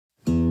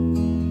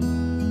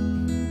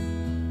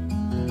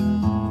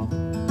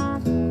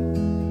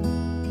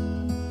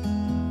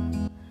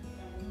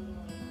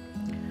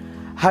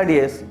Hi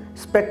dears,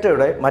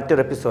 SPECTRA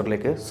മറ്റൊരു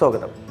എപ്പിസോഡിലേക്ക്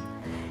സ്വാഗതം.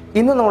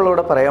 ഇന്ന്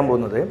നമ്മളിവിടെ പറയാൻ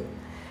പോകുന്നത്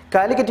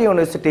കാലിക്കറ്റ്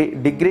യൂണിവേഴ്സിറ്റി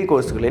ഡിഗ്രി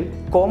കോഴ്സുകളിൽ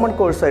കോമൺ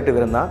കോഴ്സായിട്ട്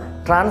വരുന്ന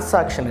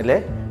ട്രാൻസാക്ഷനിലെ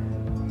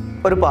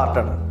ഒരു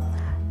പാർട്ടാണ്.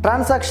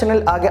 ട്രാൻസാക്ഷനിൽ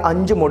ആകെ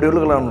 5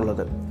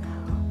 മൊഡ്യൂളുകളാണുള്ളത്.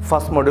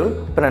 First module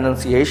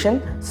pronunciation,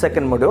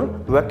 second module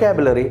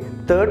vocabulary,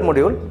 third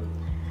module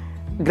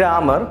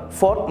grammar,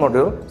 fourth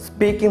module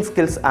speaking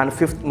skills and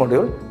fifth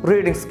module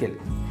reading skill.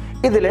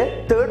 ഇതിലെ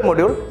third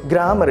module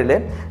ഗ്രാമറിലെ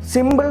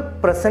simple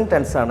present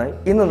tense ആണ്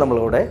ഇന്ന്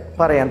നമ്മളിവിടെ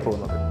പറയാൻ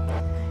പോകുന്നത്.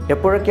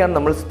 എപ്പോഴൊക്കെയാണ്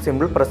നമ്മൾ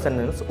സിമ്പിൾ പ്രസൻറ്റ്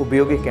ടെൻസ്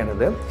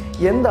ഉപയോഗിക്കേണ്ടത്,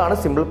 എന്താണ്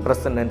സിമ്പിൾ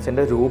പ്രസൻറ്റ്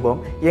ടെൻസിൻ്റെ രൂപം,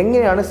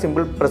 എങ്ങനെയാണ്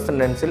സിമ്പിൾ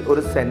പ്രസൻറ്റ് ടെൻസിൽ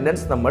ഒരു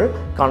സെൻറ്റൻസ് നമ്മൾ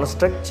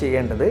കൺസ്ട്രക്ട്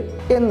ചെയ്യേണ്ടത്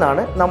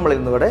എന്നാണ് നമ്മൾ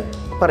ഇന്നിവിടെ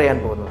പറയാൻ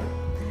പോകുന്നത്.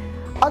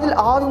 അതിൽ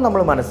ആദ്യം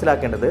നമ്മൾ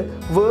മനസ്സിലാക്കേണ്ടത്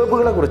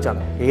വേർബുകളെ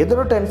കുറിച്ചാണ്.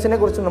 ഏതൊരു ടെൻസിനെ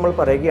കുറിച്ച് നമ്മൾ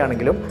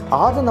പറയുകയാണെങ്കിലും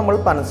ആദ്യം നമ്മൾ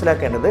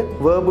മനസ്സിലാക്കേണ്ടത്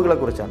വേർബുകളെ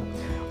കുറിച്ചാണ്.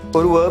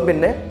 ഒരു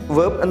വേർബിൻ്റെ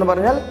വേർബ് എന്ന്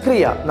പറഞ്ഞാൽ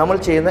ക്രിയ, നമ്മൾ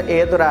ചെയ്യുന്ന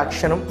ഏതൊരു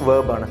ആക്ഷനും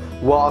വേർബാണ്.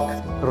 വാക്ക്,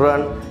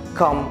 റൺ,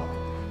 കം,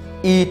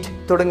 ഈറ്റ്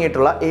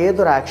തുടങ്ങിയിട്ടുള്ള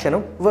ഏതൊരു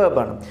ആക്ഷനും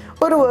വേർബാണ്.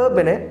 ഒരു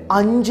വേർബിന്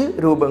 5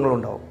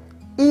 രൂപങ്ങളുണ്ടാവും.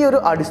 ഈ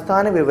ഒരു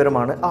അടിസ്ഥാന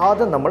വിവരമാണ്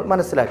ആദ്യം നമ്മൾ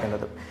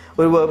മനസ്സിലാക്കേണ്ടത്.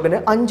 ഒരു വേർബിന്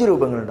 5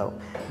 രൂപങ്ങളുണ്ടാവും.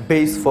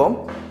 Base form,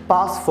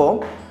 past form,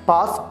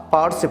 past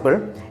participle,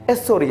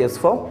 SOS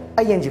form,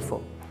 ING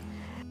form.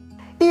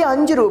 ഈ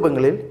 5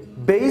 രൂപങ്ങളിൽ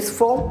ബേസ്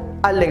ഫോം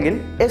അല്ലെങ്കിൽ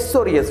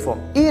SOS ഫോം,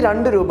 ഈ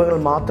 2 രൂപങ്ങൾ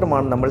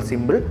മാത്രമാണ് നമ്മൾ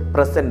സിമ്പിൾ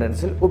പ്രസൻറ്റ്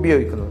ടെൻസിൽ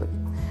ഉപയോഗിക്കുന്നത്.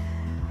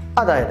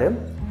 അതായത്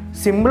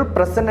സിമ്പിൾ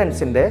പ്രസൻറ്റ്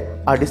ടെൻസിൻ്റെ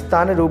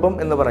അടിസ്ഥാന രൂപം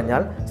എന്ന്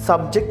പറഞ്ഞാൽ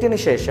സബ്ജക്റ്റിന്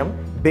ശേഷം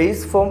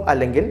ബേസ് ഫോം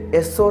അല്ലെങ്കിൽ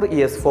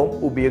SOS ഫോം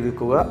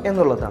ഉപയോഗിക്കുക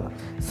എന്നുള്ളതാണ്.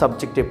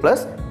 സബ്ജക്റ്റ്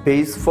പ്ലസ്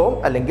ബേസ് ഫോം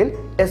അല്ലെങ്കിൽ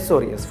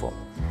SOS form.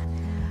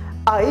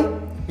 I,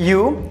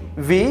 U,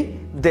 V,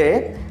 ദേ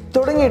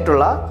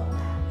തുടങ്ങിയിട്ടുള്ള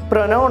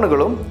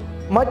പ്രൊനൗണുകളും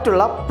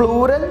മറ്റുള്ള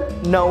പ്ലൂറൽ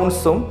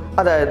നൗൺസും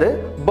അതായത്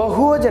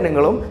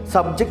ബഹുവചനങ്ങളും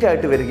സബ്ജക്റ്റ്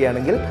ആയിട്ട്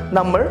വരികയാണെങ്കിൽ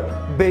നമ്മൾ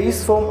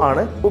ബേസ് ഫോം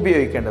ആണ്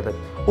ഉപയോഗിക്കേണ്ടത്.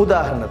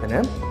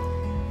 ഉദാഹരണത്തിന്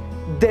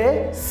ദേ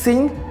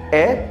sing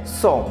a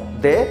song,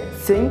 they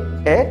sing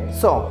a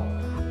song.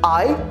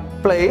 I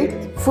play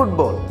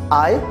football,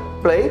 I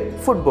play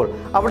football.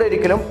 അവിടെ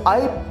ഒരിക്കലും ഐ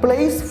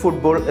പ്ലേസ്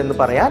ഫുട്ബോൾ എന്ന്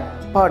പറയാൻ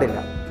പാടില്ല.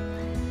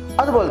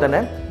 അതുപോലെ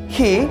തന്നെ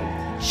ഹി,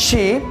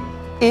 ഷീ,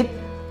 ഇറ്റ്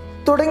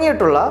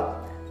തുടങ്ങിയിട്ടുള്ള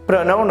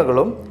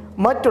പ്രൊനൗണുകളും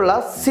മറ്റുള്ള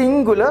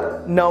സിംഗുലർ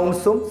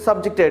നൗൺസും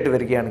സബ്ജക്റ്റ് ആയിട്ട്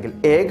വരികയാണെങ്കിൽ,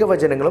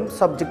 ഏകവചനങ്ങളും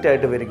സബ്ജക്റ്റ്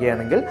ആയിട്ട്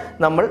വരികയാണെങ്കിൽ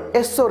നമ്മൾ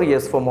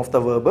SOS form of the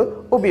verb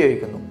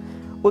ഉപയോഗിക്കുന്നു.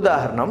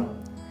 ഉദാഹരണം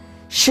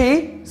she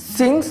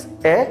sings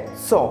A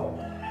song,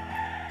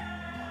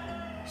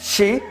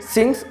 she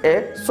sings A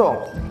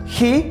song.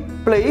 He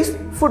place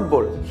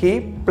football, he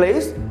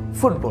place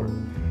football.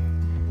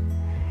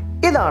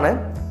 ഇതാണ്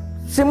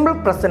സിമ്പിൾ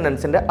പ്രസൻറ്റ്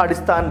ടെൻസിൻ്റെ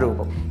അടിസ്ഥാന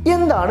രൂപം.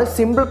 എന്താണ്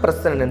സിമ്പിൾ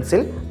പ്രസൻറ്റ്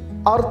ടെൻസിൽ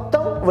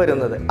അർത്ഥം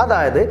വരുന്നത്?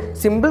 അതായത്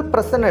സിമ്പിൾ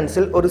പ്രസൻറ്റ്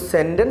ടെൻസിൽ ഒരു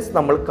സെൻറ്റൻസ്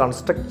നമ്മൾ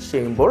കൺസ്ട്രക്ട്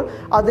ചെയ്യുമ്പോൾ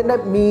അതിൻ്റെ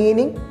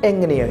മീനിങ്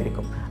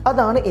എങ്ങനെയായിരിക്കും,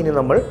 അതാണ് ഇനി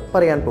നമ്മൾ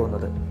പറയാൻ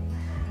പോകുന്നത്.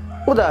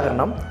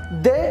 ഉദാഹരണം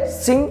ദേ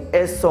സിംഗ്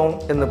എ സോങ്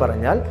എന്ന്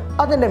പറഞ്ഞാൽ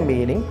അതിൻ്റെ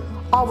മീനിങ്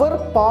അവർ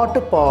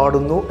പാട്ട്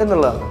പാടുന്നു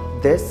എന്നുള്ളതാണ്.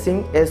 ദേ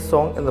സിംഗ് എ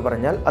സോങ് എന്ന്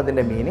പറഞ്ഞാൽ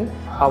അതിൻ്റെ മീനിങ്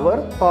അവർ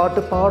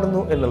പാട്ട്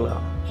പാടുന്നു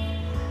എന്നുള്ളതാണ്.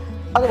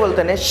 അതുപോലെ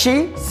തന്നെ ഷീ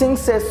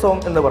സിംഗ്സ് എ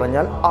സോങ് എന്ന്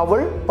പറഞ്ഞാൽ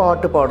അവൾ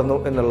പാട്ട് പാടുന്നു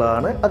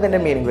എന്നുള്ളതാണ് അതിൻ്റെ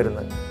മീനിങ്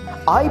വരുന്നത്.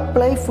 ഐ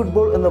പ്ലേ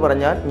ഫുട്ബോൾ എന്ന്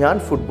പറഞ്ഞാൽ ഞാൻ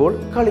ഫുട്ബോൾ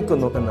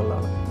കളിക്കുന്നു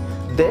എന്നുള്ളതാണ്.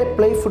 ദേ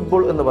പ്ലേ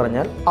ഫുട്ബോൾ എന്ന്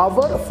പറഞ്ഞാൽ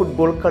അവർ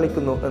ഫുട്ബോൾ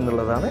കളിക്കുന്നു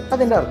എന്നുള്ളതാണ്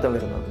അതിൻ്റെ അർത്ഥം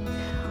വരുന്നത്.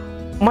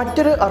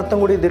 മറ്റൊരു അർത്ഥം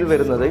കൂടി ഇതിൽ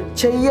വരുന്നത്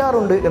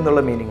ചെയ്യാറുണ്ട്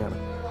എന്നുള്ള മീനിങ് ആണ്.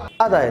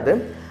 അതായത്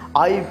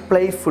I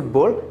play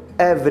football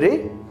every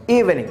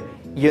evening,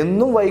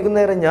 എന്നും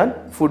വൈകുന്നേരം ഞാൻ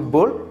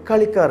ഫുട്ബോൾ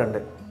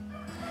കളിക്കാറുണ്ട്.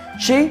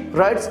 She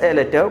rights A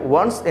letter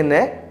once in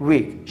A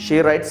week, she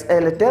rights A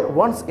letter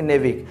once in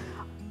A week.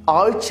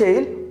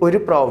 ആഴ്ചയിൽ ഒരു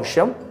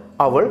പ്രാവശ്യം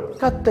അവൾ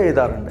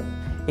കത്തെഴുതാറുണ്ട്.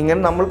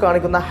 ഇങ്ങനെ നമ്മൾ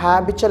കാണിക്കുന്ന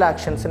ഹാബിച്വൽ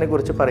ആക്ഷൻസിനെ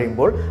കുറിച്ച്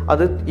പറയുമ്പോൾ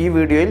അത് ഈ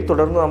വീഡിയോയിൽ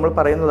തുടർന്ന് നമ്മൾ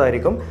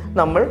പറയുന്നതായിരിക്കും.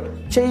 നമ്മൾ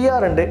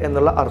ചെയ്യാറുണ്ട്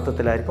എന്നുള്ള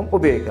അർത്ഥത്തിലായിരിക്കും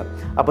ഉപയോഗിക്കുക.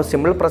 അപ്പോൾ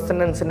സിമ്പിൾ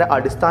പ്രസൻറ്റ് ടെൻസിൻ്റെ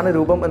അടിസ്ഥാന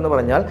രൂപം എന്ന്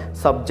പറഞ്ഞാൽ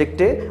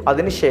സബ്ജക്റ്റ്,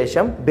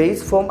 അതിനുശേഷം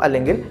ബേസ് ഫോം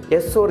അല്ലെങ്കിൽ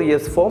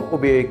SOS ഫോം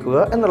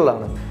ഉപയോഗിക്കുക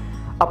എന്നുള്ളതാണ്.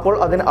 അപ്പോൾ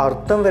അതിന്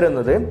അർത്ഥം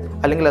വരുന്നത്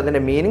അല്ലെങ്കിൽ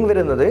അതിൻ്റെ മീനിങ്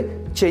വരുന്നത്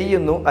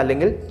ചെയ്യുന്നു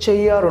അല്ലെങ്കിൽ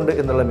ചെയ്യാറുണ്ട്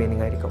എന്നുള്ള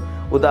മീനിങ് ആയിരിക്കും.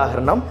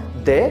 ഉദാഹരണം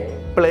ദേ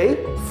play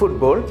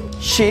football,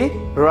 she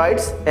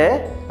rights A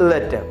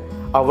letter.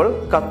 അവൾ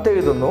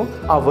കത്തെഴുതുന്നു,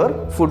 അവർ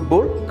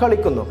ഫുട്ബോൾ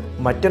കളിക്കുന്നു.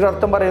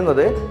 മറ്റൊരർത്ഥം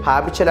പറയുന്നത്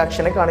ഹാബിച്വൽ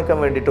ആക്ഷനെ കാണിക്കാൻ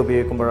വേണ്ടിയിട്ട്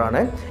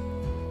ഉപയോഗിക്കുമ്പോഴാണ്.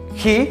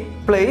 He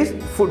place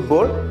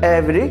football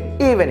every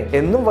evening,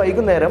 എന്നും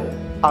വൈകുന്നേരം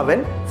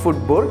അവൻ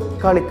ഫുട്ബോൾ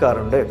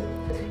കളിക്കാറുണ്ട്.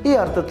 ഈ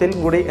അർത്ഥത്തിൽ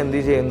കൂടി എന്ത്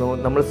ചെയ്യുന്നു,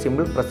 നമ്മൾ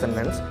സിമ്പിൾ പ്രസൻറ്റ്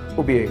ടെൻസ്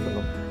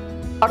ഉപയോഗിക്കുന്നു.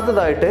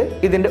 അടുത്തതായിട്ട്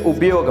ഇതിൻ്റെ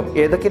ഉപയോഗം,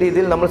 ഏതൊക്കെ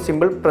രീതിയിൽ നമ്മൾ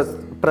സിമ്പിൾ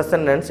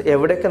പ്രസൻറ്റ് ടെൻസ്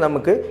എവിടെയൊക്കെ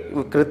നമുക്ക്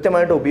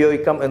കൃത്യമായിട്ട്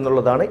ഉപയോഗിക്കാം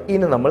എന്നുള്ളതാണ്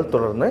ഇനി നമ്മൾ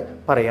തുടർന്ന്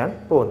പറയാൻ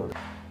പോകുന്നത്.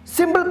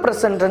 സിമ്പിൾ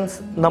പ്രസൻറ്റ് ടെൻസ്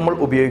നമ്മൾ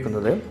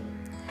ഉപയോഗിക്കുന്നത്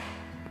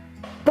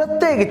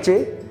പ്രത്യേകിച്ച്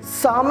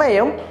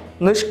സമയം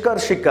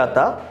നിഷ്കർഷിക്കാത്ത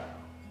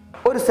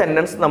ഒരു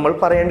സെൻറ്റൻസ് നമ്മൾ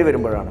പറയേണ്ടി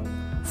വരുമ്പോഴാണ്.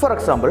 For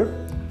example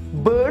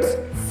birds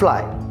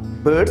fly,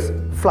 birds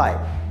fly.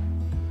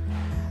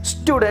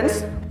 Students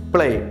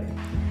play.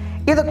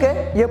 ഇതൊക്കെ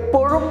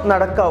എപ്പോഴും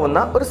നടക്കാവുന്ന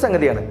ഒരു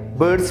സംഗതിയാണ്.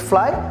 Birds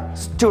fly,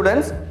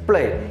 students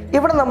play.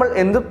 ഇവിടെ നമ്മൾ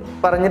എന്ത്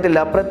പറഞ്ഞിട്ടില്ല,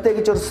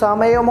 പ്രത്യേകിച്ച് ഒരു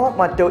സമയമോ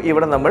മറ്റോ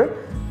ഇവിടെ നമ്മൾ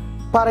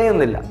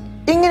പറയുന്നില്ല.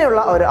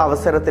 ഇങ്ങനെയുള്ള ഒരു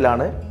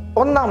അവസരത്തിലാണ്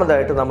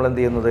ഒന്നാമതായിട്ട് നമ്മൾ എന്ത്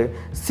ചെയ്യുന്നത്,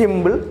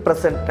 സിമ്പിൾ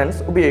പ്രസന്റ്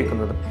ടെൻസ്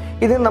ഉപയോഗിക്കുന്നത്.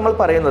 ഇത് നമ്മൾ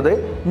പറയുന്നത്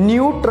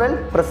ന്യൂട്രൽ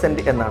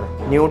പ്രസന്റ് എന്നാണ്.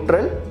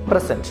 Neutral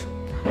present.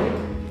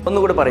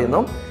 ഒന്നുകൂടി പറയുന്നു,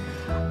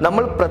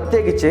 നമ്മൾ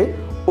പ്രത്യേകിച്ച്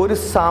ഒരു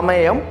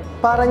സമയം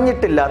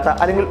പറഞ്ഞിട്ടില്ലാത്ത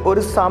അല്ലെങ്കിൽ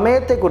ഒരു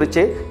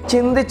സമയത്തെക്കുറിച്ച്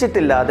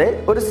ചിന്തിച്ചിട്ടില്ലാതെ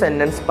ഒരു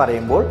സെന്റൻസ്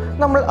പറയുമ്പോൾ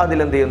നമ്മൾ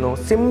അതിലെന്ത് ചെയ്യുന്നു,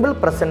 സിമ്പിൾ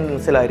പ്രസന്റ്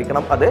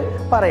ടെൻസിലായിരിക്കണം അത്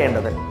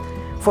പറയേണ്ടത്.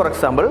 ഫോർ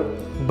എക്സാമ്പിൾ,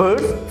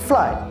 ബേർഡ്സ്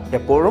ഫ്ലൈ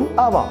എപ്പോഴും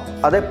ആവാം,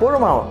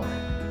 അതെപ്പോഴും ആവാം.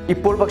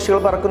 ഇപ്പോൾ പക്ഷികൾ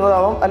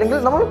പറക്കുന്നതാവാം, അല്ലെങ്കിൽ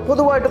നമ്മൾ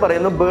പൊതുവായിട്ട്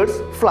പറയുന്നു ബേർഡ്സ്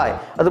ഫ്ലൈ.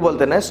 അതുപോലെ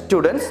തന്നെ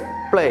സ്റ്റുഡൻസ്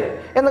പ്ലേ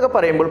എന്നൊക്കെ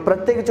പറയുമ്പോൾ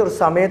പ്രത്യേകിച്ച് ഒരു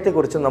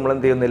സമയത്തെക്കുറിച്ച് നമ്മൾ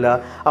എന്ത് ചെയ്യുന്നില്ല,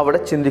 അവിടെ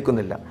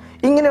ചിന്തിക്കുന്നില്ല.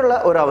 ഇങ്ങനെയുള്ള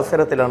ഒരു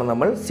അവസരത്തിലാണ്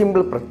നമ്മൾ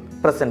സിമ്പിൾ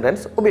പ്രസന്റ്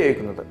ടെൻസ്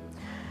ഉപയോഗിക്കുന്നത്.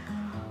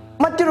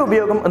 മറ്റൊരു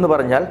ഉപയോഗം എന്ന്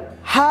പറഞ്ഞാൽ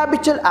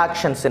ഹാബിച്വൽ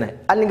ആക്ഷൻസിനെ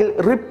അല്ലെങ്കിൽ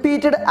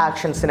റിപ്പീറ്റഡ്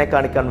ആക്ഷൻസിനെ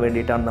കാണിക്കാൻ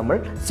വേണ്ടിയിട്ടാണ് നമ്മൾ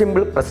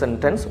സിമ്പിൾ പ്രസന്റ്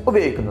ടെൻസ്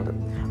ഉപയോഗിക്കുന്നത്.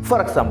 For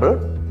example,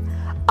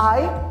 I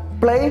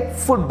play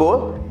football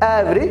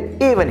every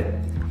evening.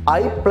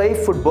 I play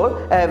football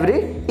every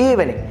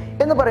evening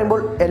എന്ന്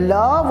പറയുമ്പോൾ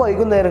എല്ലാ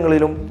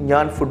വൈകുന്നേരങ്ങളിലും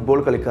ഞാൻ ഫുട്ബോൾ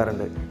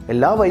കളിക്കാറുണ്ട്.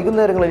 എല്ലാ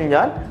വൈകുന്നേരങ്ങളിലും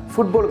ഞാൻ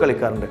ഫുട്ബോൾ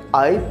കളിക്കാറുണ്ട്.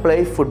 I play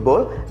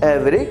football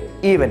every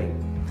evening.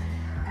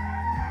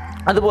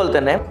 അതുപോലെ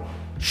തന്നെ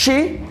she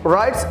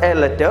rights A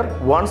letter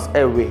once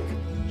A week.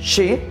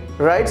 She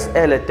rights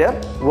A letter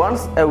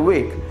once A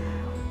week.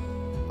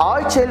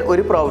 ആഴ്ചയിൽ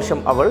ഒരു പ്രാവശ്യം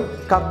അവൾ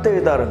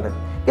കത്തെഴുതാറുണ്ട്.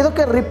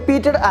 ഇതൊക്കെ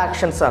റിപ്പീറ്റഡ്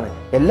ആക്ഷൻസ് ആണ്,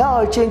 എല്ലാ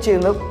ആഴ്ചയും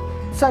ചെയ്യുന്ന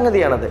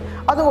സംഗതിയാണത്.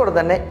 അതുകൊണ്ട്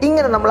തന്നെ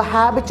ഇങ്ങനെ നമ്മൾ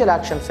ഹാബിച്വൽ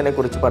ആക്ഷൻസിനെ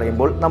കുറിച്ച്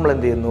പറയുമ്പോൾ നമ്മൾ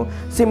എന്ത് ചെയ്യുന്നു,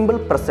 സിമ്പിൾ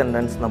പ്രസന്റ്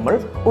ടെൻസ് നമ്മൾ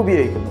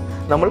ഉപയോഗിക്കുന്നു.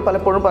 നമ്മൾ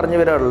പലപ്പോഴും പറഞ്ഞു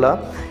വരാറുള്ള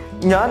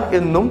ഞാൻ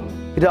എന്നും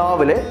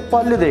രാവിലെ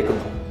പല്ല്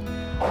തേക്കുന്നു.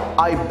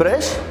 I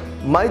brush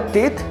my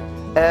teeth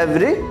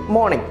every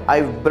morning. I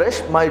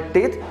brush my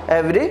teeth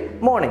every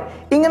morning.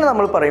 ഇങ്ങനെ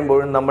നമ്മൾ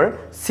പറയുമ്പോഴും നമ്മൾ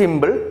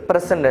സിമ്പിൾ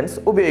പ്രസന്റ് ടെൻസ്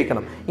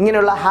ഉപയോഗിക്കണം.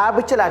 ഇങ്ങനെയുള്ള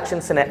ഹാബിച്വൽ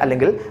ആക്ഷൻസിനെ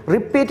അല്ലെങ്കിൽ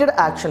റിപ്പീറ്റഡ്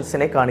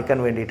ആക്ഷൻസിനെ കാണിക്കാൻ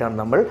വേണ്ടിയിട്ടാണ്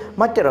നമ്മൾ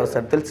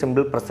മറ്റൊരവസരത്തിൽ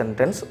സിമ്പിൾ പ്രസന്റ്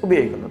ടെൻസ്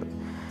ഉപയോഗിക്കുന്നത്.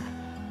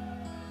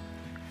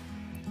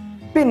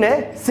 പിന്നെ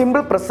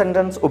സിമ്പിൾ പ്രസന്റ്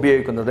ടെൻസ്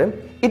ഉപയോഗിക്കുന്നത്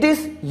it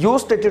is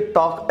used to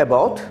talk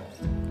about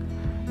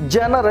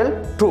general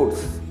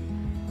truths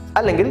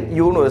അല്ലെങ്കിൽ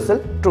യൂണിവേഴ്സൽ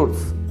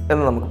ട്രൂത്ത്സ്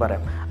എന്ന് നമുക്ക്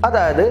പറയാം.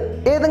 അതായത്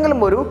ഏതെങ്കിലും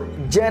ഒരു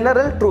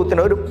ജനറൽ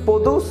ട്രൂത്തിനെ, ഒരു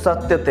പൊതു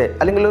സത്യത്തെ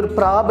അല്ലെങ്കിൽ ഒരു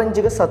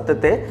പ്രാപഞ്ചിക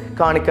സത്യത്തെ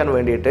കാണിക്കാൻ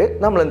വേണ്ടിയിട്ട്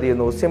നമ്മൾ എന്ത്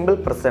ചെയ്യുന്നു, സിമ്പിൾ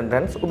പ്രസന്റ്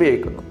ടെൻസ്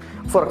ഉപയോഗിക്കുന്നു.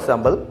 For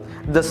example,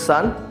 the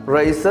sun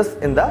rises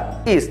in the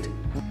east.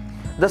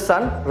 The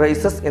sun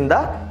rises in the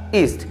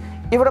east.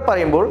 ഇവിടെ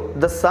പറയുമ്പോൾ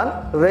ദ സൺ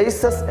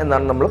റൈസസ്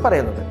എന്നാണ് നമ്മൾ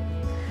പറയുന്നത്.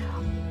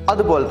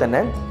 അതുപോലെ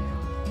തന്നെ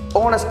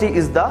honesty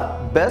is the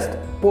best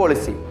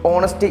policy.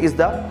 Honesty is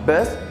the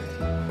best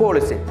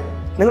policy.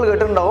 നിങ്ങൾ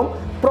കേട്ടിട്ടുണ്ടാവും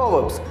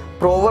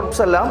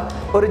പ്രോവർബ്സ് എല്ലാം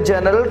ഒരു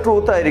ജനറൽ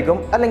ട്രൂത്ത് ആയിരിക്കും,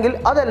 അല്ലെങ്കിൽ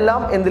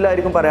അതെല്ലാം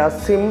എന്തിലായിരിക്കും പറയാ,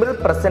 സിമ്പിൾ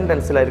പ്രസന്റ്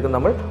ടെൻസിലായിരിക്കും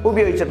നമ്മൾ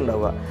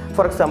ഉപയോഗിച്ചിട്ടുണ്ടാവുക.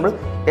 For example,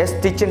 A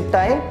stitch in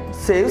time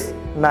saves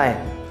 9.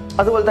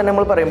 അതുപോലെ തന്നെ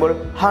നമ്മൾ പറയുമ്പോൾ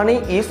honey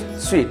is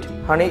sweet.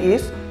 Honey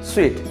is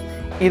sweet.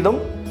 ഇതും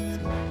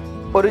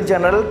ഒരു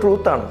ജനറൽ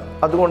ട്രൂത്ത് ആണ്.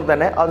 അതുകൊണ്ട്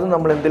തന്നെ അതും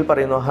നമ്മൾ എന്തിൽ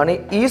പറയുന്നു, ഹണി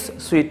ഈസ്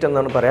സ്വീറ്റ്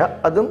എന്നാണ് പറയാ.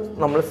 അതും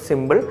നമ്മൾ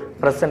സിമ്പിൾ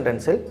പ്രസന്റ്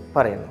ടെൻസിൽ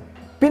പറയുന്നു.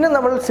 പിന്നെ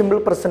നമ്മൾ സിമ്പിൾ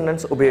പ്രസന്റ്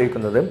ടെൻസ്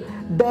ഉപയോഗിക്കുന്നത്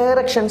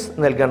ഡയറക്ഷൻസ്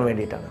നൽകാൻ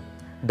വേണ്ടിയിട്ടാണ്.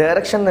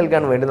 ഡയറക്ഷൻ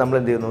നൽകാൻ വേണ്ടി നമ്മൾ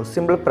എന്ത് ചെയ്യുന്നു,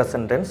 സിമ്പിൾ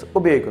പ്രസന്റ് ടെൻസ്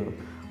ഉപയോഗിക്കുന്നു.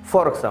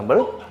 For example,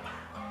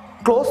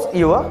 close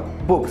your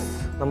books.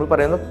 നമ്മൾ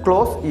പറയുന്നു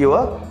close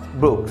your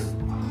books.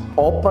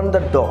 Open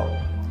the door.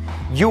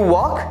 You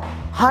walk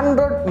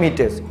 100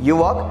 meters. You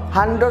walk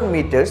 100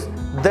 meters,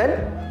 then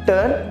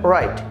turn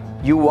right.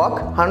 You walk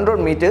 100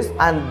 meters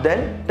and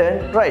then turn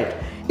right.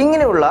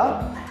 ഇങ്ങനെയുള്ള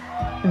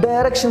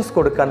directions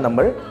കൊടുക്കാൻ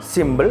നമ്മൾ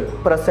simple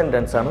present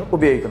tense ആണ്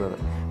ഉപയോഗിക്കുന്നത്.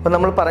 ഇപ്പം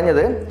നമ്മൾ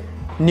പറഞ്ഞത്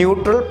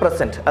ന്യൂട്രൽ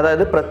പ്രസന്റ്,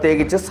 അതായത്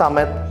പ്രത്യേകിച്ച്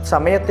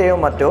സമയത്തെയോ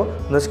മറ്റോ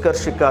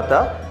നിഷ്കർഷിക്കാത്ത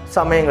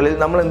സമയങ്ങളിൽ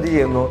നമ്മൾ എന്ത്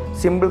ചെയ്യുന്നു,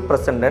 സിമ്പിൾ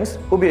പ്രസന്റ് ടെൻസ്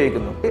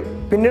ഉപയോഗിക്കുന്നു.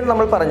 പിന്നീട്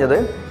നമ്മൾ പറഞ്ഞത്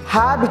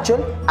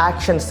ഹാബിച്വൽ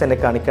ആക്ഷൻസിനെ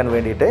കാണിക്കാൻ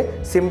വേണ്ടിയിട്ട്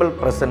സിമ്പിൾ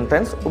പ്രസന്റ്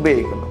ടെൻസ്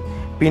ഉപയോഗിക്കുന്നു.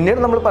 പിന്നീട്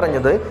നമ്മൾ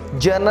പറഞ്ഞത്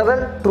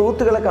ജനറൽ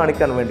ട്രൂത്തുകളെ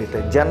കാണിക്കാൻ വേണ്ടിയിട്ട്,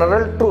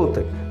 ജനറൽ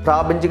ട്രൂത്ത്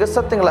പ്രാപഞ്ചിക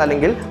സത്യങ്ങൾ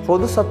അല്ലെങ്കിൽ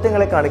പൊതു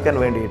സത്യങ്ങളെ കാണിക്കാൻ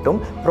വേണ്ടിയിട്ടും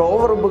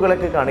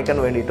പ്രോവർബുകളൊക്കെ കാണിക്കാൻ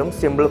വേണ്ടിയിട്ടും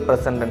സിമ്പിൾ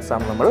പ്രസന്റ് ടെൻസ്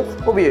ആണ് നമ്മൾ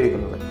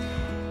ഉപയോഗിക്കുന്നത്.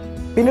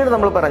 പിന്നീട്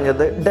നമ്മൾ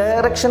പറഞ്ഞത്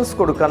ഡയറക്ഷൻസ്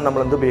കൊടുക്കാൻ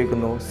നമ്മൾ എന്ത്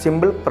ഉപയോഗിക്കുന്നു,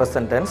 സിമ്പിൾ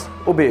പ്രസന്റ് ടെൻസ്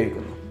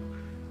ഉപയോഗിക്കുന്നു.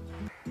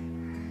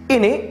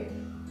 ഇനി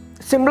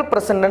സിമ്പിൾ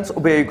പ്രസന്റ് ടെൻസ്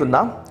ഉപയോഗിക്കുന്ന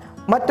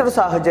മറ്റൊരു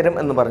സാഹചര്യം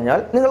എന്ന് പറഞ്ഞാൽ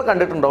നിങ്ങൾ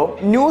കണ്ടിട്ടുണ്ടാവും,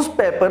 ന്യൂസ്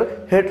പേപ്പർ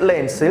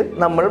ഹെഡ്ലൈൻസിൽ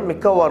നമ്മൾ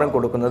മിക്കവാറും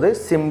കൊടുക്കുന്നത്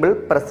സിമ്പിൾ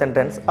പ്രസന്റ്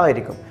ടെൻസ്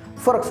ആയിരിക്കും.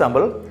 For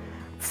example,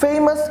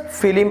 famous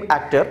film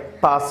actor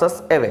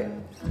passes away.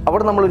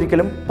 അവിടെ നമ്മൾ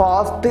ഒരിക്കലും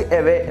പാസ്റ്റ്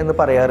എവേ എന്ന്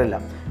പറയാറില്ല.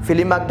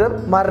 ഫിലിം ആക്ടർ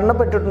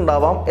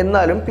മരണപ്പെട്ടിട്ടുണ്ടാവാം,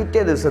 എന്നാലും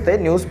പിറ്റേ ദിവസത്തെ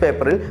ന്യൂസ്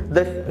പേപ്പറിൽ ദ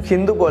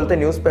ഹിന്ദു പോലത്തെ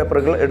ന്യൂസ്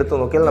പേപ്പറുകൾ എടുത്തു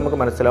നോക്കിയാൽ നമുക്ക്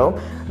മനസ്സിലാവും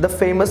the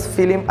famous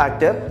film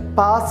actor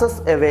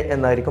passes away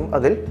എന്നായിരിക്കും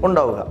അതിൽ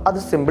ഉണ്ടാവുക. അത്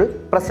സിമ്പിൾ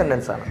പ്രസന്റ്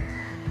ടെൻസ് ആണ്.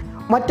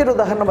 മറ്റൊരു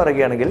ഉദാഹരണം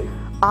പറയുകയാണെങ്കിൽ,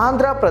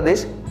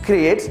 Andhra Pradesh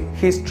creates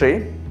history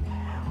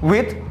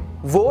with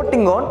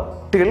voting on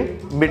till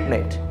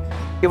midnight.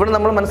 ഇവിടെ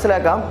നമ്മൾ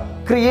മനസ്സിലാക്കാം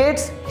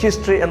ക്രിയേറ്റ്സ്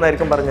ഹിസ്റ്ററി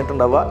എന്നായിരിക്കും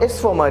പറഞ്ഞിട്ടുണ്ടാവുക, എസ്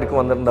ഫോം ആയിരിക്കും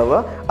വന്നിട്ടുണ്ടാവുക.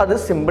 അത്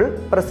സിമ്പിൾ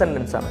പ്രസന്റ്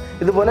ടെൻസ് ആണ്.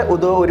 ഇതുപോലെ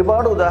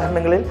ഒരുപാട്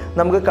ഉദാഹരണങ്ങളിൽ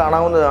നമുക്ക്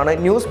കാണാവുന്നതാണ്.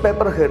 News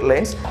paper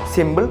headlines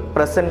simple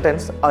present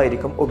tense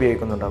ആയിരിക്കും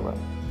ഉപയോഗിക്കുന്നുണ്ടാവുക.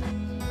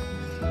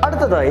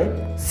 അടുത്തതായി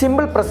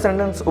സിമ്പിൾ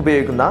പ്രസന്റ് ടെൻസ്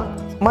ഉപയോഗിക്കുന്ന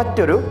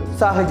മറ്റൊരു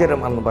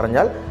സാഹചര്യം എന്ന്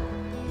പറഞ്ഞാൽ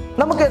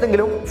നമുക്ക്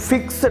ഏതെങ്കിലും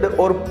fixed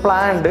or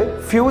planned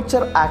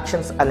future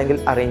actions അല്ലെങ്കിൽ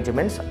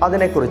അറേഞ്ച്മെന്റ്സ്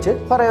അതിനെക്കുറിച്ച്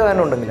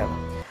പറയാനുണ്ടെങ്കിലാണ്.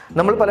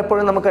 നമ്മൾ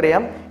പലപ്പോഴും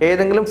നമുക്കറിയാം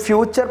ഏതെങ്കിലും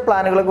ഫ്യൂച്ചർ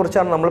പ്ലാനുകളെ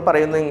കുറിച്ചാണ് നമ്മൾ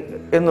പറയുന്നത്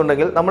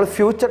എന്നുണ്ടെങ്കിൽ നമ്മൾ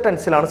ഫ്യൂച്ചർ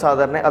ടെൻസിലാണ്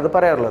സാധാരണ അത്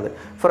പറയാറുള്ളത്.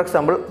 For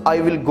example, I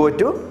will go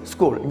to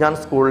school, ഞാൻ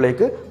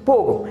സ്കൂളിലേക്ക്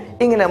പോകും.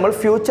 ഇങ്ങനെ നമ്മൾ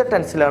ഫ്യൂച്ചർ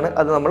ടെൻസിലാണ്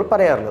അത് നമ്മൾ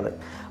പറയാറുള്ളത്.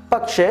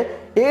 പക്ഷേ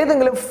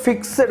ഏതെങ്കിലും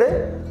fixed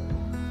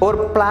or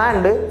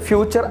planned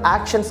future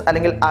actions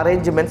അല്ലെങ്കിൽ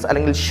അറേഞ്ച്മെന്റ്സ്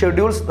അല്ലെങ്കിൽ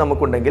ഷെഡ്യൂൾസ്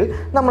നമുക്കുണ്ടെങ്കിൽ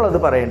നമ്മളത്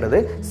പറയേണ്ടത്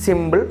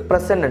സിമ്പിൾ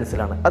പ്രസന്റ്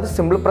ടെൻസിലാണ്. അത്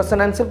സിമ്പിൾ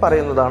പ്രസന്റ് ടെൻസിൽ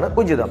പറയുന്നതാണ്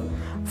ഉചിതം.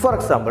 For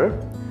example,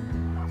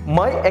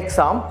 my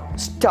exam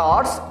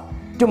starts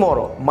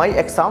tomorrow. My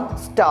exam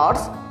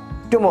starts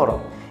tomorrow.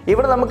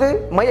 ഇവിടെ നമുക്ക്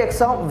my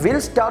exam will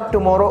start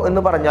tomorrow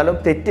എന്ന് പറഞ്ഞാലും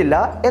തെറ്റില്ല.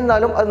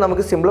 എന്നാലും അത്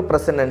നമുക്ക് സിമ്പിൾ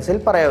പ്രസന്റ് ടെൻസിൽ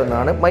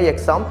പറയാവുന്നതാണ്. My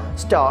exam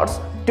starts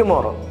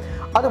tomorrow.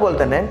 അതുപോലെ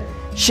തന്നെ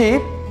she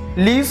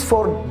leaves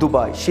four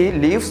Dubai. She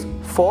leaves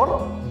four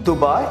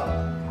Dubai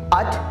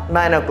at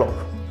 9 o'clock.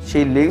 She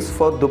leaves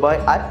four Dubai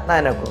at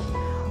 9 o'clock.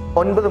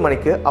 9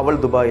 മണിക്ക് അവൾ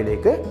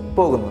ദുബായിലേക്ക്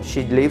പോകുന്നു.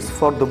 She leaves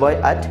four Dubai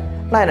at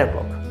 9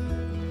 o'clock.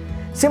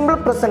 Simple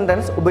present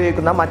tense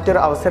ഉപയോഗിക്കുന്ന മറ്റൊരു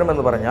അവസരം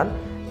എന്ന് പറഞ്ഞാൽ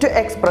to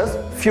express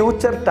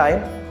future time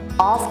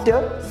after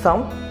some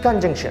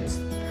conjunctions.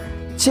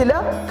 ചില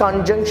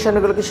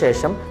കൺജങ്ഷനുകൾക്ക്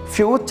ശേഷം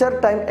ഫ്യൂച്ചർ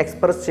ടൈം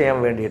എക്സ്പ്രസ് ചെയ്യാൻ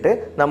വേണ്ടിയിട്ട്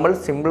നമ്മൾ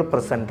സിമ്പിൾ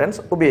പ്രസന്റ്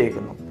ടെൻസ്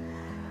ഉപയോഗിക്കുന്നു.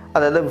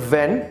 അതായത്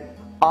when,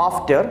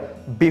 after,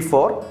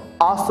 before,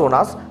 as soon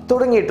as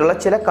തുടങ്ങിയിട്ടുള്ള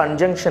ചില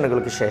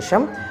കൺജങ്ഷനുകൾക്ക്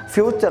ശേഷം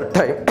ഫ്യൂച്ചർ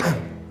ടൈം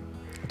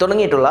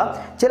തുടങ്ങിയിട്ടുള്ള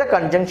ചില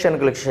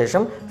കൺജങ്ഷനുകൾക്ക്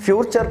ശേഷം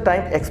ഫ്യൂച്ചർ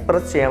ടൈം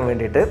എക്സ്പ്രസ് ചെയ്യാൻ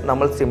വേണ്ടിയിട്ട്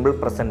നമ്മൾ സിമ്പിൾ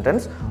പ്രസന്റ്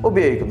ടെൻസ്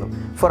ഉപയോഗിക്കുന്നു.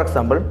 For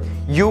example,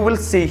 you will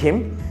see him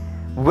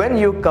when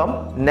you come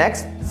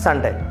next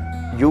Sunday.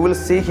 You will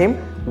see him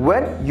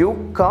when you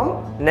come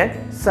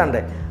next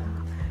Sunday.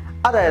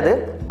 അതായത്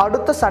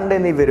അടുത്ത സൺഡേ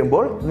നീ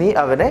വരുമ്പോൾ നീ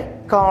അവനെ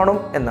കാണും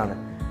എന്നാണ്.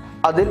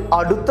 അതിൽ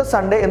അടുത്ത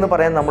സൺഡേ എന്ന്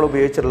പറയാൻ നമ്മൾ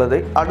ഉപയോഗിച്ചിട്ടുള്ളത്,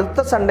 അടുത്ത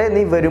സൺഡേ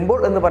നീ വരുമ്പോൾ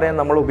എന്ന് പറയാൻ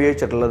നമ്മൾ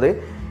ഉപയോഗിച്ചിട്ടുള്ളത്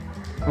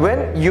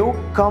വെൻ യു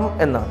കം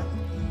എന്നാണ്.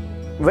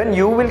 വെൻ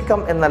യു വിൽ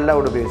കം എന്നല്ല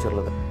അവിടെ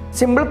ഉപയോഗിച്ചിട്ടുള്ളത്.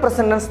 സിമ്പിൾ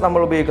പ്രസന്റ് ടെൻസ്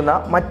നമ്മൾ ഉപയോഗിക്കുന്ന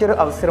മറ്റൊരു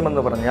അവസരം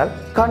എന്ന് പറഞ്ഞാൽ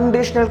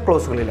കണ്ടീഷണൽ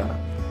ക്ലോസുകളിലാണ്.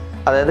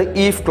 അതായത്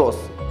ഈഫ്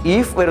ക്ലോസ്,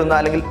 ഈഫ് വരുന്ന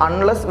അല്ലെങ്കിൽ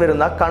അൺലെസ്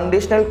വരുന്ന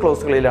കണ്ടീഷണൽ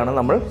ക്ലോസുകളിലാണ്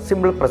നമ്മൾ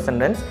സിമ്പിൾ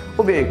പ്രസന്റ് ടെൻസ്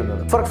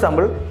ഉപയോഗിക്കുന്നത്. For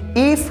example,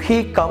 if he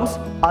comes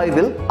I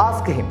will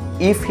ask him.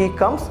 If he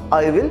comes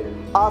I will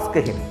ask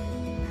him.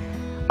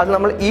 അത്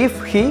നമ്മൾ ഇഫ്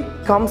ഹി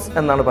കംസ്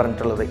എന്നാണ്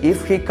പറഞ്ഞിട്ടുള്ളത്.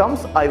 If he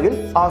comes I will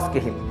ask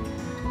him.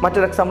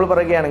 മറ്റൊരു example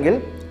പറയുകയാണെങ്കിൽ,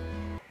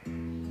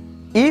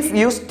 if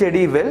you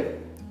study well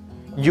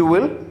you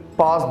will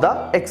pass the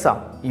exam.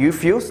 If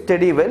you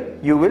study well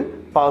you will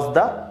pass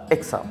the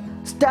exam.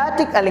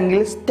 Static അല്ലെങ്കിൽ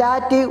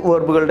stative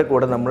വെർബുകളുടെ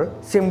കൂടെ നമ്മൾ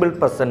simple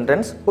present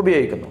tense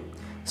ഉപയോഗിക്കുന്നു.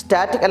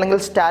 Static അല്ലെങ്കിൽ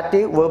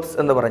stative verbs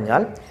എന്ന്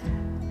പറഞ്ഞാൽ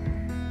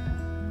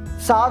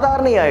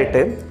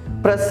സാധാരണയായിട്ട്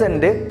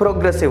പ്രസന്റ്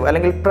പ്രോഗ്രസീവ്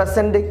അല്ലെങ്കിൽ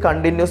പ്രസന്റ്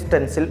കണ്ടിന്യൂസ്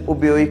ടെൻസിൽ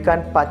ഉപയോഗിക്കാൻ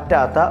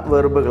പറ്റാത്ത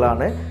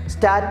വെർബുകളാണ്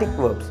സ്റ്റാറ്റിക്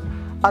വെർബ്സ്.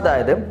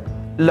 അതായത്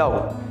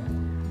ലവ്,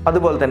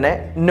 അതുപോലെ തന്നെ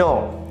നോ,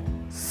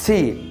 സീ,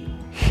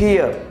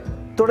 ഹിയർ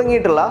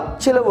തുടങ്ങിയിട്ടുള്ള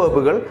ചില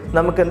വെർബുകൾ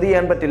നമുക്ക് എന്ത്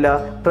ചെയ്യാൻ പറ്റില്ല?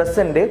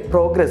 പ്രസന്റ്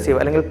പ്രോഗ്രസീവ്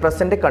അല്ലെങ്കിൽ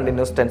പ്രസന്റ്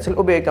കണ്ടിന്യൂസ് ടെൻസിൽ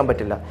ഉപയോഗിക്കാൻ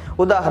പറ്റില്ല.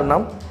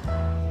 ഉദാഹരണം,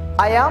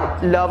 I am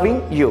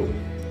loving U,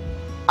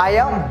 I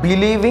am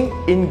believing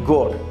in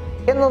God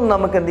എന്നൊന്നും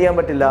നമുക്ക് എന്ത് ചെയ്യാൻ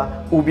പറ്റില്ല?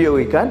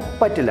 ഉപയോഗിക്കാൻ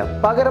പറ്റില്ല.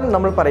 പകരം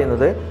നമ്മൾ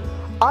പറയുന്നത്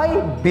I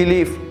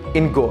believe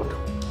in God,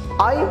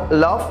 I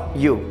love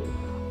you,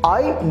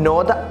 I know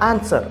the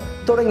answer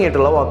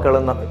തുടങ്ങിയിട്ടുള്ള വാക്കുകൾ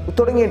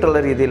തുടങ്ങിയിട്ടുള്ള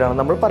രീതിയിലാണ്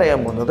നമ്മൾ പറയാൻ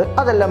പോകുന്നത്.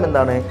 അതെല്ലാം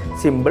എന്താണ്?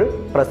 സിമ്പിൾ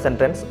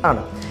പ്രസന്റ് ടെൻസ്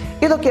ആണ്.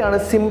 ഇതൊക്കെയാണ്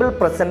സിമ്പിൾ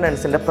പ്രസന്റ്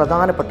ടെൻസിൻ്റെ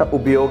പ്രധാനപ്പെട്ട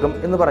ഉപയോഗം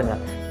എന്ന് പറഞ്ഞാൽ.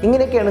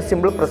 ഇങ്ങനെയൊക്കെയാണ്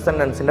സിമ്പിൾ പ്രസന്റ്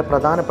ടെൻസിൻ്റെ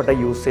പ്രധാനപ്പെട്ട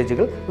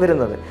യൂസേജുകൾ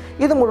വരുന്നത്.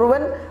 ഇത്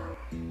മുഴുവൻ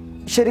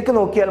ശരിക്കും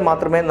നോക്കിയാൽ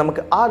മാത്രമേ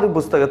നമുക്ക് ആ ഒരു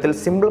പുസ്തകത്തിൽ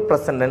സിമ്പിൾ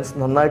പ്രസന്റ് ടെൻസ്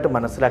നന്നായിട്ട്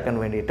മനസ്സിലാക്കാൻ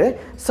വേണ്ടിയിട്ട്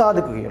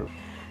സാധിക്കുകയുള്ളൂ.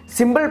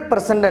 സിമ്പിൾ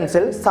പ്രസന്റ്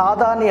ടെൻസിൽ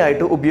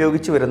സാധാരണയായിട്ട്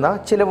ഉപയോഗിച്ച് വരുന്ന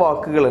ചില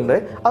വാക്കുകളുണ്ട്.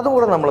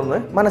 അതുകൂടെ നമ്മളൊന്ന്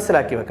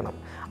മനസ്സിലാക്കി വെക്കണം.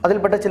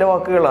 അതിൽപ്പെട്ട ചില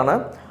വാക്കുകളാണ്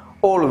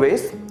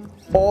always,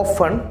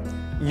 often,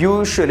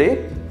 usually,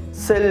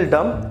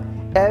 seldom,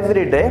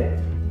 every day,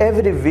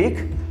 every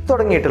week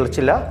തുടങ്ങിയിട്ടുള്ള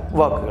ചില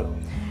വാക്കുകൾ.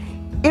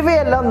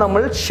 ഇവയെല്ലാം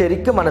നമ്മൾ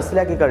ശരിക്കും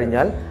മനസ്സിലാക്കി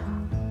കഴിഞ്ഞാൽ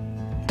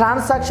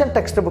ട്രാൻസാക്ഷൻ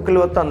ടെക്സ്റ്റ് ബുക്കിൽ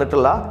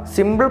തന്നിട്ടുള്ള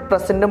സിമ്പിൾ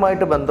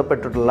പ്രസൻറ്റുമായിട്ട്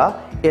ബന്ധപ്പെട്ടിട്ടുള്ള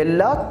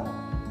എല്ലാ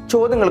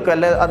ചോദ്യങ്ങൾക്കും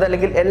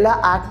അതല്ലെങ്കിൽ എല്ലാ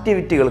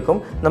ആക്ടിവിറ്റികൾക്കും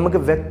നമുക്ക്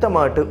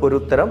വ്യക്തമായിട്ട് ഒരു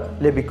ഉത്തരം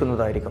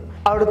ലഭിക്കുന്നതായിരിക്കും.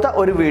 അടുത്ത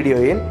ഒരു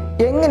വീഡിയോയിൽ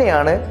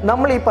എങ്ങനെയാണ്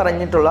നമ്മൾ ഈ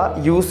പറഞ്ഞിട്ടുള്ള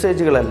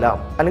യൂസേജുകളെല്ലാം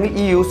അല്ലെങ്കിൽ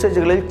ഈ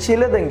യൂസേജുകളിൽ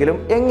ചിലതെങ്കിലും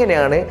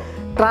എങ്ങനെയാണ്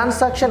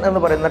ട്രാൻസാക്ഷൻ എന്ന്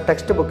പറയുന്ന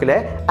ടെക്സ്റ്റ് ബുക്കിലെ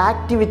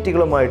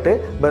ആക്ടിവിറ്റികളുമായിട്ട്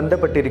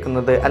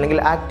ബന്ധപ്പെട്ടിരിക്കുന്നത് അല്ലെങ്കിൽ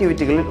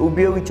ആക്ടിവിറ്റികളിൽ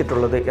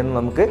ഉപയോഗിച്ചിട്ടുള്ളത് എന്ന്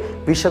നമുക്ക്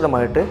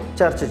വിശദമായിട്ട്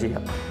ചർച്ച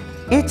ചെയ്യാം.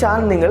 ഈ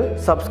ചാനൽ നിങ്ങൾ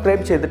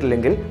സബ്സ്ക്രൈബ്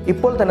ചെയ്തിട്ടില്ലെങ്കിൽ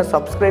ഇപ്പോൾ തന്നെ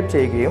സബ്സ്ക്രൈബ്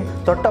ചെയ്യുകയും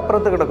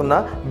തൊട്ടപ്പുറത്ത് കിടക്കുന്ന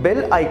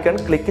ബെൽ ഐക്കൺ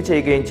ക്ലിക്ക്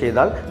ചെയ്യുകയും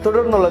ചെയ്താൽ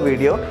തുടർന്നുള്ള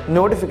വീഡിയോ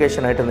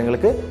നോട്ടിഫിക്കേഷനായിട്ട്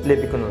നിങ്ങൾക്ക്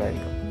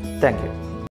ലഭിക്കുന്നതായിരിക്കും. Thank you.